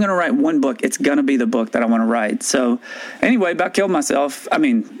 If I'm going to write one book, it's going to be the book that I want to write. So anyway, about killed myself. I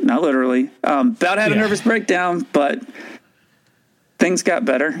mean, not literally. About had a nervous breakdown, but things got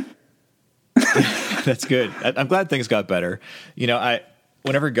better. That's good. I'm glad things got better.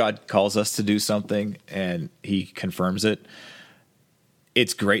 Whenever God calls us to do something and he confirms it,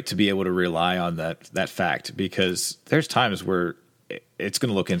 it's great to be able to rely on that fact, because there's times where it's going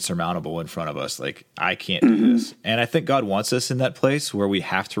to look insurmountable in front of us. Like, I can't do this. And I think God wants us in that place where we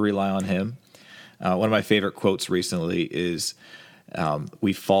have to rely on him. One of my favorite quotes recently is,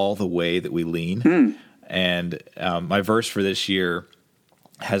 we fall the way that we lean. And my verse for this year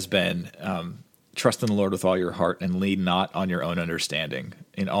has been, trust in the Lord with all your heart and lean not on your own understanding.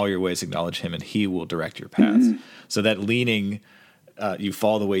 In all your ways acknowledge him, and he will direct your paths. So that leaning, you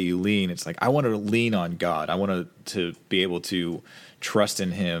fall the way you lean. It's like, I want to lean on God. I want to be able to trust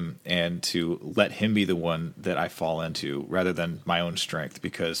in him and to let him be the one that I fall into, rather than my own strength,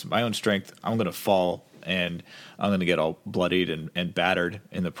 because my own strength, I'm going to fall and I'm going to get all bloodied and battered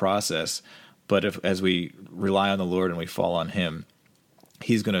in the process. But as we rely on the Lord and we fall on him,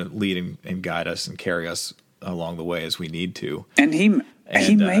 he's going to lead and guide us and carry us along the way as we need to. And he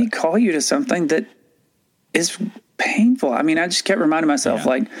may call you to something that is painful. I mean, I just kept reminding myself,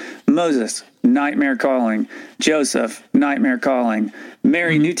 like Moses, nightmare calling; Joseph, nightmare calling;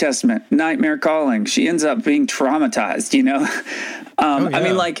 Mary, New Testament, nightmare calling. She ends up being traumatized, I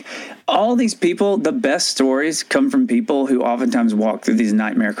mean, like, all these people, the best stories come from people who oftentimes walk through these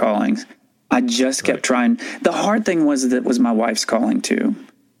nightmare callings. I just kept trying. The hard thing was my wife's calling too.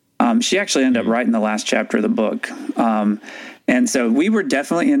 She actually ended up writing the last chapter of the book. And so we were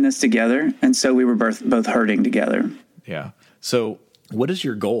definitely in this together. And so we were both hurting together. Yeah. So what is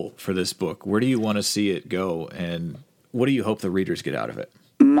your goal for this book? Where do you want to see it go? And what do you hope the readers get out of it?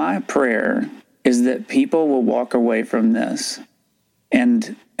 My prayer is that people will walk away from this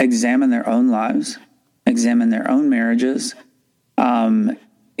and examine their own lives, examine their own marriages.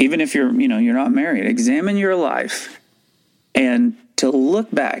 Even if you're not married, examine your life and to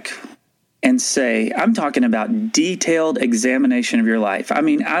look back and say, I'm talking about detailed examination of your life. I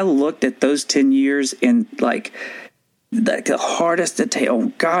mean, I looked at those 10 years in like the hardest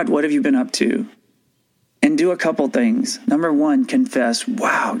detail. God, what have you been up to? And do a couple things. Number one, confess,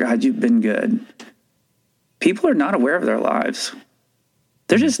 wow, God, you've been good. People are not aware of their lives.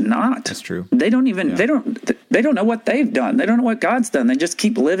 They're just not. That's true. They don't even, they don't know what they've done. They don't know what God's done. They just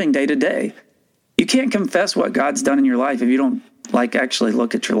keep living day to day. You can't confess what God's done in your life if you don't actually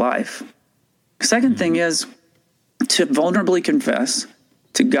look at your life. Second thing is to vulnerably confess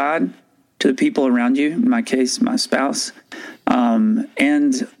to God, to the people around you, in my case, my spouse,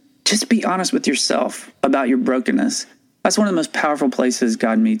 And just be honest with yourself about your brokenness. That's one of the most powerful places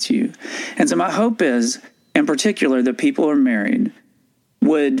God meets you. And so my hope is, in particular, that people who are married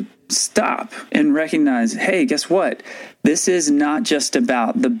would stop and recognize, hey, guess what? This is not just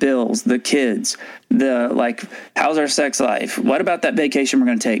about the bills, the kids, how's our sex life? What about that vacation we're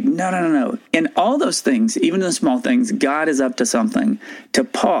going to take? No. In all those things, even the small things, God is up to something. To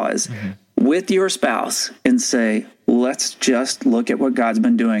pause with your spouse and say, let's just look at what God's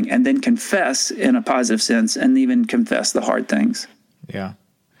been doing, and then confess in a positive sense, and even confess the hard things. Yeah.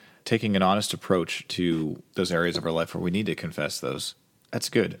 Taking an honest approach to those areas of our life where we need to confess those. That's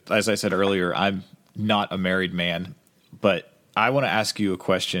good. As I said earlier, I'm not a married man, but I want to ask you a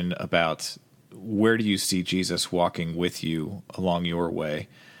question about where do you see Jesus walking with you along your way?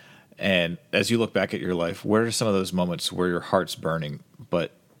 And as you look back at your life, where are some of those moments where your heart's burning,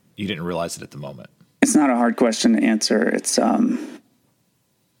 but you didn't realize it at the moment? It's not a hard question to answer. There's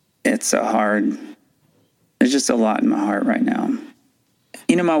just a lot in my heart right now.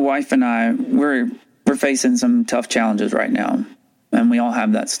 My wife and I, we're facing some tough challenges right now. And we all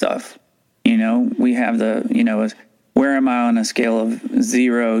have that stuff. We have where am I on a scale of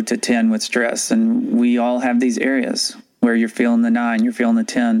 0 to 10 with stress? And we all have these areas where you're feeling the 9, you're feeling the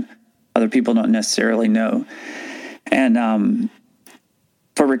 10. Other people don't necessarily know. And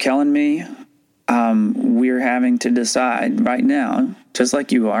for Raquel and me, we're having to decide right now, just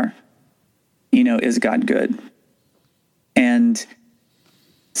like you are, is God good? And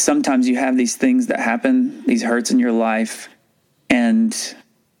sometimes you have these things that happen, these hurts in your life, and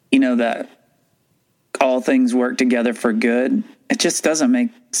that all things work together for good. It just doesn't make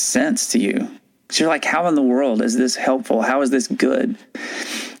sense to you. So you're like, how in the world is this helpful? How is this good?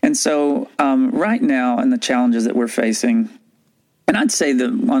 And so right now, in the challenges that we're facing, and I'd say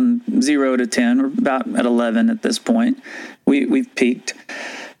that on 0 to 10, we're about at 11 at this point. We've peaked.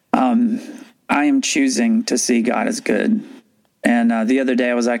 I am choosing to see God as good. And the other day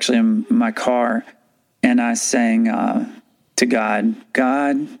I was actually in my car and I sang to God,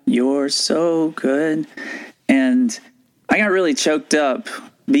 God, you're so good. And I got really choked up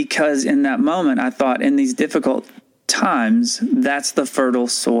because in that moment I thought, in these difficult times, that's the fertile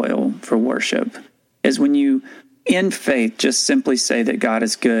soil for worship, is when you, in faith, just simply say that God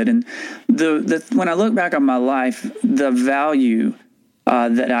is good. And when I look back on my life, the value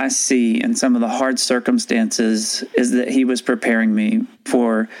that I see in some of the hard circumstances is that he was preparing me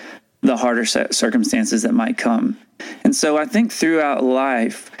for the harder circumstances that might come. And so I think throughout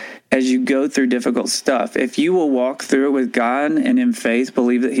life, as you go through difficult stuff, if you will walk through it with God and in faith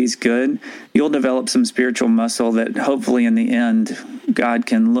believe that he's good, you'll develop some spiritual muscle that hopefully in the end, God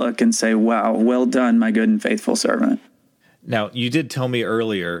can look and say, wow, well done, my good and faithful servant. Now, you did tell me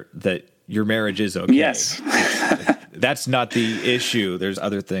earlier that your marriage is okay. Yes. That's not the issue. There's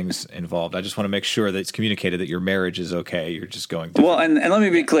other things involved. I just want to make sure that it's communicated that your marriage is okay. You're just going to... Well, and let me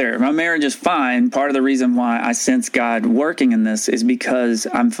be clear. My marriage is fine. Part of the reason why I sense God working in this is because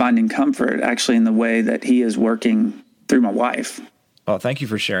I'm finding comfort actually in the way that he is working through my wife. Oh, thank you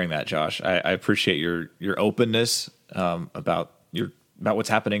for sharing that, Josh. I appreciate your openness about what's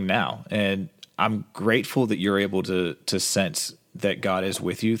happening now. And I'm grateful that you're able to sense that God is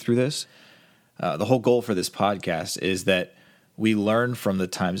with you through this. The whole goal for this podcast is that we learn from the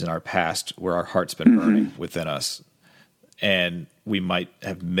times in our past where our heart's been burning within us, and we might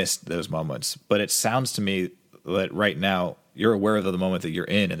have missed those moments. But it sounds to me that right now you're aware of the moment that you're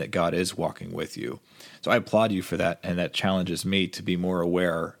in and that God is walking with you. So I applaud you for that, and that challenges me to be more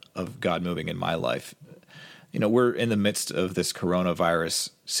aware of God moving in my life. We're in the midst of this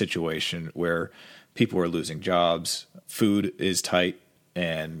coronavirus situation where people are losing jobs, food is tight,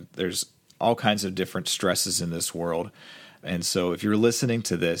 and there's all kinds of different stresses in this world. And so if you're listening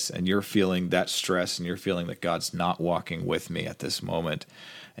to this and you're feeling that stress and you're feeling that God's not walking with me at this moment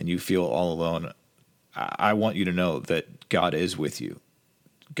and you feel all alone, I want you to know that God is with you.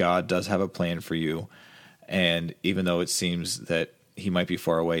 God does have a plan for you. And even though it seems that he might be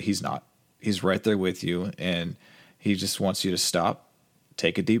far away, he's not. He's right there with you. And he just wants you to stop,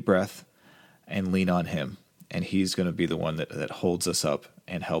 take a deep breath, and lean on him. And he's going to be the one that holds us up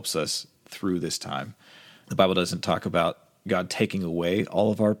and helps us through this time. The Bible doesn't talk about God taking away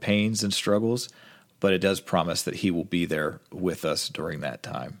all of our pains and struggles, but it does promise that he will be there with us during that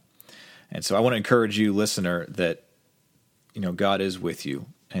time. And so I want to encourage you, listener, that God is with you.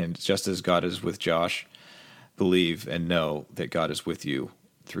 And just as God is with Josh, believe and know that God is with you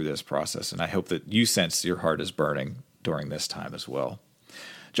through this process. And I hope that you sense your heart is burning during this time as well.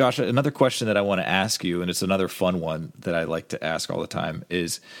 Josh, another question that I want to ask you, and it's another fun one that I like to ask all the time,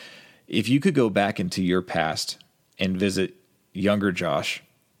 is if you could go back into your past and visit younger Josh,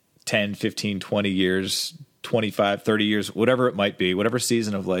 10, 15, 20 years, 25, 30 years, whatever it might be, whatever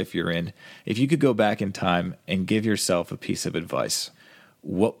season of life you're in, if you could go back in time and give yourself a piece of advice,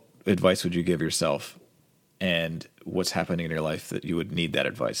 what advice would you give yourself? And what's happening in your life that you would need that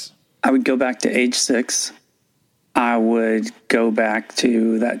advice? I would go back to age 6. I would go back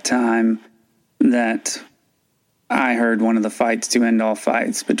to that time that I heard one of the fights to end all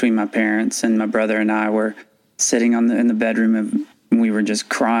fights between my parents, and my brother and I were sitting in the bedroom, and we were just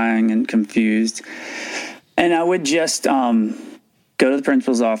crying and confused. And I would just go to the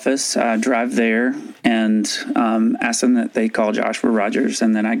principal's office, drive there, and ask them that they call Joshua Rogers.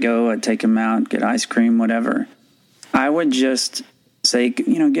 And then I'd take him out, get ice cream, whatever. I would just say,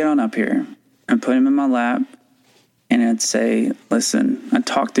 get on up here, and put him in my lap. And I'd say, listen, I'd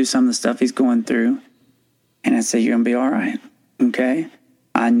talk through some of the stuff he's going through. And I'd say, you're going to be all right, okay?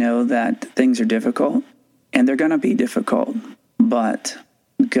 I know that things are difficult, and they're going to be difficult. But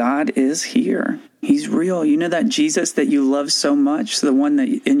God is here. He's real. You know that Jesus that you love so much, the one that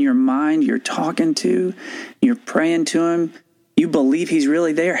in your mind you're talking to, you're praying to him, you believe he's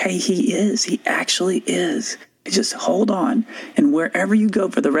really there. Hey, he is. He actually is. Just hold on. And wherever you go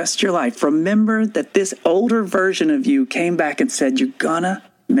for the rest of your life, remember that this older version of you came back and said, you're gonna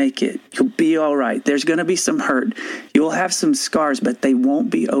make it. You'll be all right. There's going to be some hurt. You'll have some scars, but they won't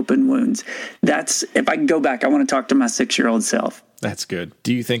be open wounds. If I can go back, I want to talk to my 6-year-old self. That's good.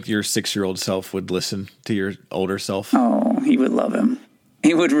 Do you think your 6-year-old self would listen to your older self? Oh, he would love him.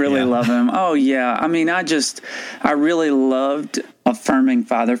 He would really love him. Oh, yeah. I mean, I really loved affirming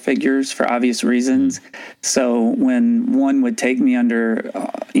father figures for obvious reasons. So when one would take me under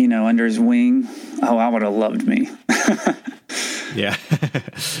his wing, I would have loved me. Yeah.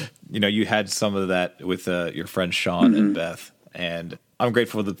 You had some of that with your friends Sean and Beth, and I'm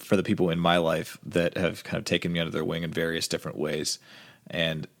grateful for the people in my life that have kind of taken me under their wing in various different ways,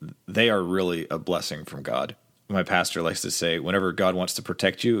 and they are really a blessing from God. My pastor likes to say, whenever God wants to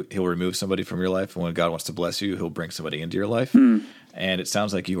protect you, he'll remove somebody from your life, and when God wants to bless you, he'll bring somebody into your life. And it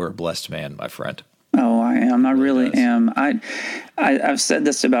sounds like you are a blessed man, my friend. Oh, I am. I really am. I've said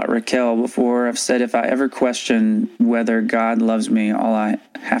this about Raquel before. I've said if I ever question whether God loves me, all I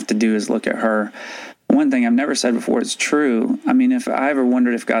have to do is look at her. One thing I've never said before is true. I mean, if I ever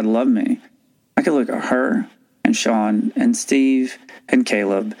wondered if God loved me, I could look at her and Sean and Steve and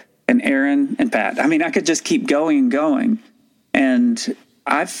Caleb and Aaron and Pat. I mean, I could just keep going and going. And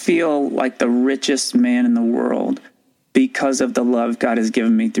I feel like the richest man in the world because of the love God has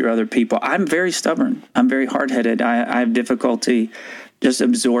given me through other people. I'm very stubborn. I'm very hard-headed. I have difficulty just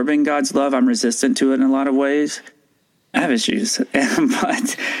absorbing God's love. I'm resistant to it in a lot of ways. I have issues,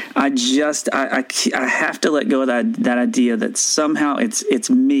 but I have to let go of that idea that somehow it's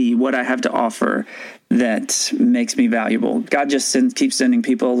me, what I have to offer, that makes me valuable. God just keeps sending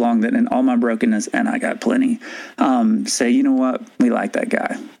people along that in all my brokenness, and I got plenty, say, you know what, we like that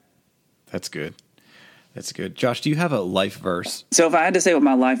guy. That's good. That's good. Josh, do you have a life verse? So if I had to say what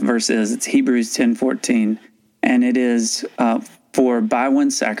my life verse is, it's Hebrews 10:14, and it is, for by one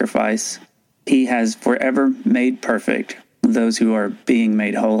sacrifice, he has forever made perfect those who are being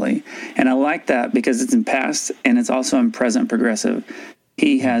made holy. And I like that because it's in past and it's also in present progressive.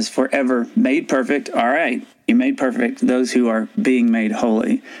 He has forever made perfect. All right, you made perfect those who are being made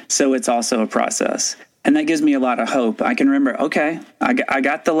holy. So it's also a process. And that gives me a lot of hope. I can remember, okay, I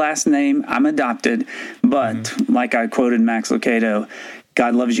got the last name, I'm adopted, but like I quoted Max Lucado,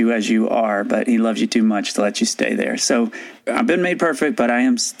 God loves you as you are, but he loves you too much to let you stay there. So I've been made perfect, but I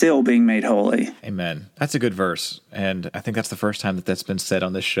am still being made holy. Amen. That's a good verse. And I think that's the first time that's been said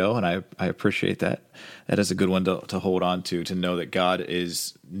on this show, and I appreciate that. That is a good one to hold on to know that God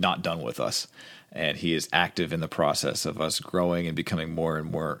is not done with us, and he is active in the process of us growing and becoming more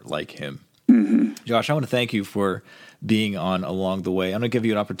and more like him. Josh, I want to thank you for being on along the way. I'm going to give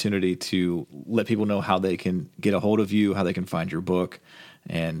you an opportunity to let people know how they can get a hold of you, how they can find your book,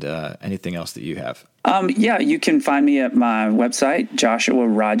 and anything else that you have. You can find me at my website,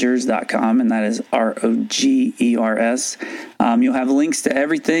 joshuarogers.com, and that is ROGERS. You'll have links to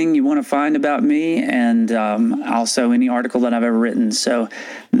everything you want to find about me, and also any article that I've ever written. So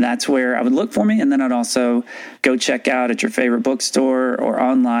that's where I would look for me. And then I'd also go check out at your favorite bookstore or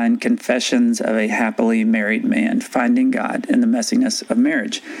online Confessions of a Happily Married Man, Finding God in the Messiness of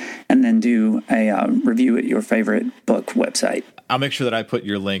Marriage, and then do a review at your favorite book website. I'll make sure that I put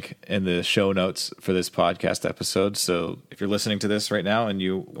your link in the show notes for this podcast episode. So if you're listening to this right now and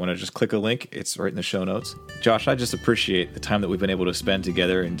you want to just click a link, it's right in the show notes. Josh, I just appreciate the time that we've been able to spend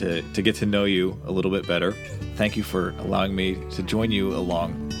together and to get to know you a little bit better. Thank you for allowing me to join you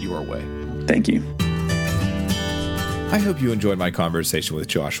along your way. Thank you. I hope you enjoyed my conversation with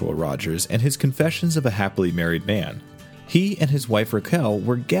Joshua Rogers and his Confessions of a Happily Married Man. He and his wife Raquel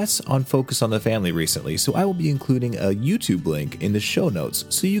were guests on Focus on the Family recently, so I will be including a YouTube link in the show notes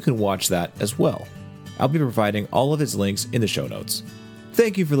so you can watch that as well. I'll be providing all of his links in the show notes.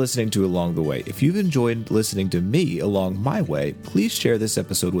 Thank you for listening to Along the Way. If you've enjoyed listening to me along my way, please share this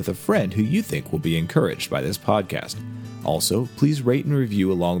episode with a friend who you think will be encouraged by this podcast. Also, please rate and review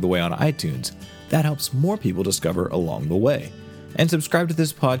Along the Way on iTunes. That helps more people discover Along the Way. And subscribe to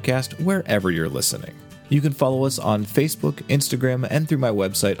this podcast wherever you're listening. You can follow us on Facebook, Instagram, and through my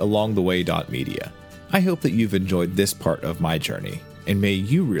website, alongtheway.media. I hope that you've enjoyed this part of my journey, and may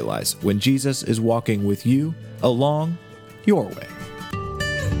you realize when Jesus is walking with you along your way.